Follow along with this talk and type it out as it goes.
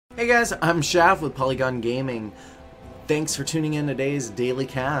Hey guys, I'm Shaft with Polygon Gaming. Thanks for tuning in today's daily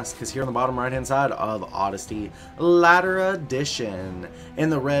cast, because here on the bottom right hand side of Odyssey Ladder Edition,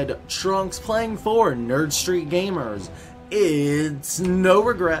 in the red trunks playing for Nerd Street Gamers, it's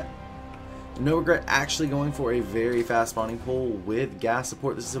NoRegreT. NoRegreT actually going for a very fast spawning pool with gas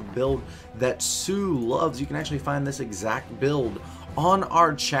support. This is a build that Sue loves. You can actually find this exact build on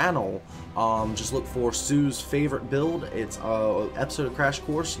our channel. Just look for Sue's favorite build. It's an episode of Crash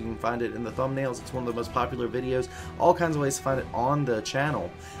Course. You can find it in the thumbnails. It's one of the most popular videos. All kinds of ways to find it on the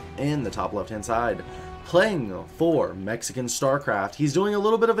channel in the top left hand side. Playing for Mexican StarCraft. He's doing a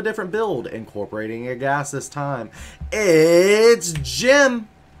little bit of a different build, incorporating a gas this time. It's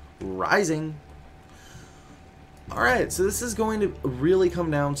JimRising. Alright, so this is going to really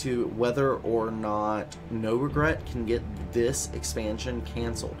come down to whether or not NoRegreT can get this expansion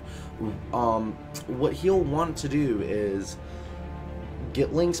canceled. What he'll want to do is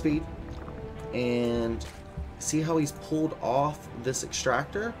get Ling speed and see how he's pulled off this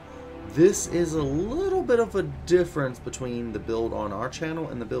extractor. This is a little bit of a difference between the build on our channel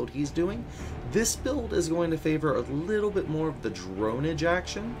and the build he's doing. This build is going to favor a little bit more of the dronage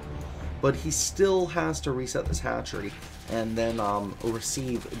action, but he still has to reset this hatchery and then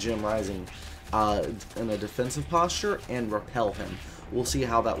receive JimRising in a defensive posture and repel him. We'll see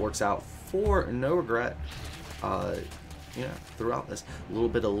how that works out for NoRegreT. Yeah, throughout this. A little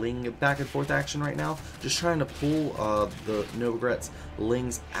bit of Ling back and forth action right now. Just trying to pull the NoRegreT's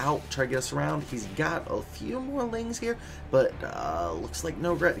Lings out, try to get us around. He's got a few more Lings here, but looks like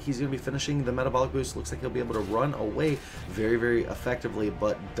NoRegreT, he's going to be finishing the metabolic boost. Looks like he'll be able to run away very, very effectively,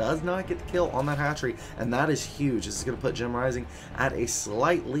 but does not get the kill on that hatchery, and that is huge. This is going to put JimRising at a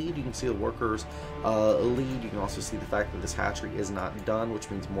slight lead. You can see the workers lead. You can also see the fact that this hatchery is not done,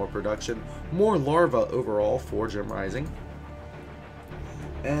 which means more production, more larvae overall for JimRising.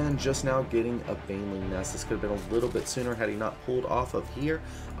 And just now getting a Baneling nest. This could have been a little bit sooner had he not pulled off of here.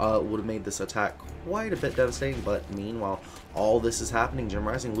 Would have made this attack quite a bit devastating, but meanwhile, all this is happening.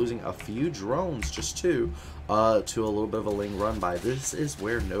 JimRising losing a few drones, just two, to a little bit of a Ling run by. This is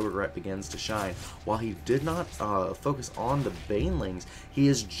where NoRegreT begins to shine. While he did not focus on the Banelings, he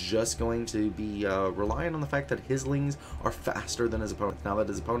is just going to be relying on the fact that his Lings are faster than his opponent. Now that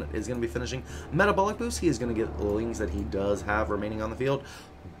his opponent is going to be finishing metabolic boost, he is going to get the Lings that he does have remaining on the field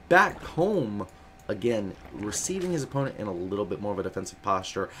back home. Again, receiving his opponent in a little bit more of a defensive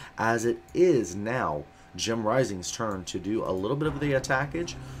posture, as it is now JimRising's turn to do a little bit of the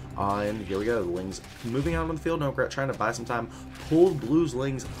attackage. And here we go, the Lings moving out on the field. NoRegreT trying to buy some time, pulled Blue's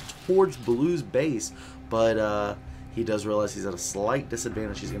Lings towards Blue's base, but he does realize he's at a slight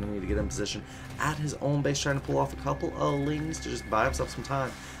disadvantage. He's going to need to get in position at his own base, trying to pull off a couple of Lings to just buy himself some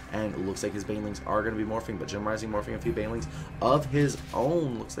time. And it looks like his Banelings are going to be morphing, but JimRising morphing a few Banelings of his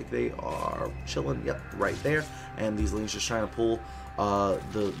own. Looks like they are chilling, yep, right there. And these Lings just trying to pull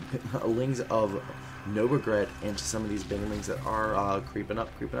the Lings of NoRegreT into some of these Banelings that are creeping up.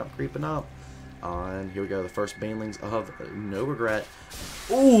 And here we go, the first Banelings of NoRegreT.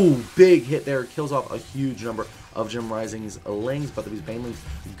 Ooh, big hit there. Kills off a huge number of JimRising's Lings, but these Banelings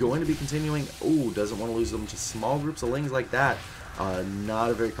going to be continuing. Ooh, doesn't want to lose them to small groups of Lings like that.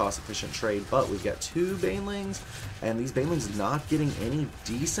 Not a very cost-efficient trade, but we've got two Banelings, and these Banelings not getting any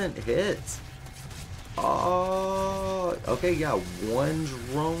decent hits. Okay, yeah, one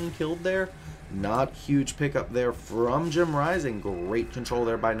drone killed there. Not huge pickup there from JimRising. Great control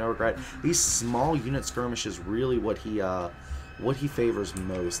there by NoRegreT. These small unit skirmishes really what he favors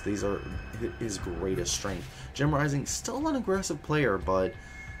most. These are his greatest strength. JimRising still an aggressive player, but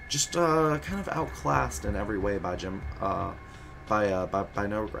just kind of outclassed in every way by NoRegreT.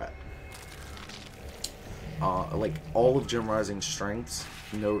 Like all of JimRising's strengths,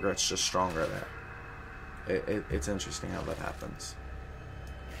 NoRegreT's just stronger there. It's interesting how that happens.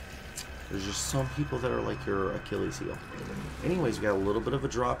 There's just some people that are like your Achilles heel. Anyways, we got a little bit of a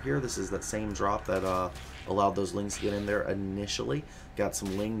drop here. This is that same drop that allowed those Lings to get in there initially. Got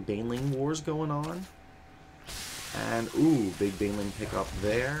some Ling-Baneling wars going on. And, ooh, big Baneling pickup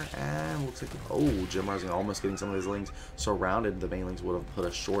there. And looks like, oh, JimRising almost getting some of his Lings surrounded. The Banelings would have put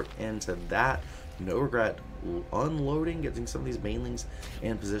a short end to that. NoRegreT unloading, getting some of these Banelings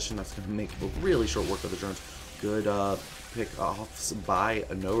in position. That's going to make really short work of the drones. Good pick-offs by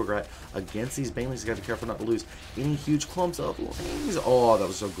NoRegreT against these Banelings. You got to be careful not to lose any huge clumps of Lings. Oh, that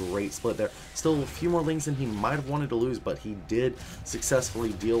was a great split there. Still a few more Lings than he might have wanted to lose, but he did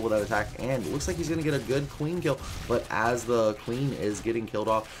successfully deal with that attack, and it looks like he's going to get a good queen kill. But as the queen is getting killed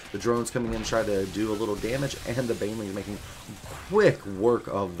off, the drones coming in try to do a little damage, and the Banelings making quick work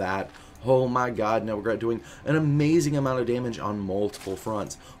of that Oh my god, NoRegreT doing an amazing amount of damage on multiple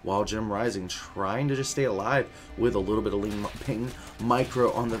fronts, while JimRising trying to just stay alive with a little bit of Ling-Baneling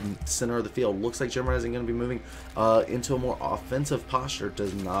micro on the center of the field. Looks like JimRising going to be moving into a more offensive posture.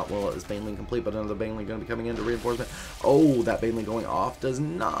 Does not, well, is Baneling complete, but another Baneling going to be coming into reinforcement. Oh, that Baneling going off does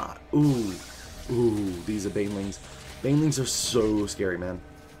not. Ooh, these are Banelings. Banelings are so scary, man.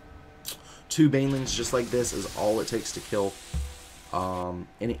 2 Banelings just like this is all it takes to kill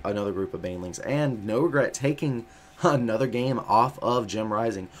another group of Banelings. And NoRegreT taking another game off of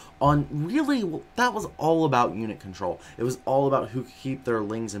JimRising on really, that was all about unit control. It was all about who could keep their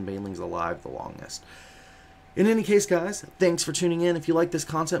Lings and Banelings alive the longest. In any case, guys, thanks for tuning in. If you like this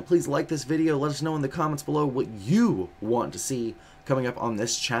content, please like this video. Let us know in the comments below what you want to see coming up on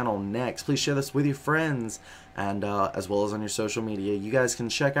this channel next. Please share this with your friends, and as well as on your social media. You guys can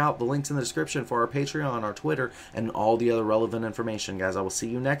check out the links in the description for our Patreon, our Twitter, and all the other relevant information. Guys, I will see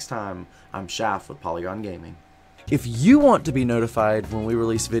you next time. I'm Shaft with Polygon Gaming. If you want to be notified when we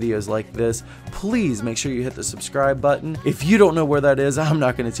release videos like this, please make sure you hit the subscribe button. If you don't know where that is, I'm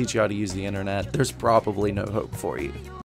not going to teach you how to use the internet. There's probably no hope for you.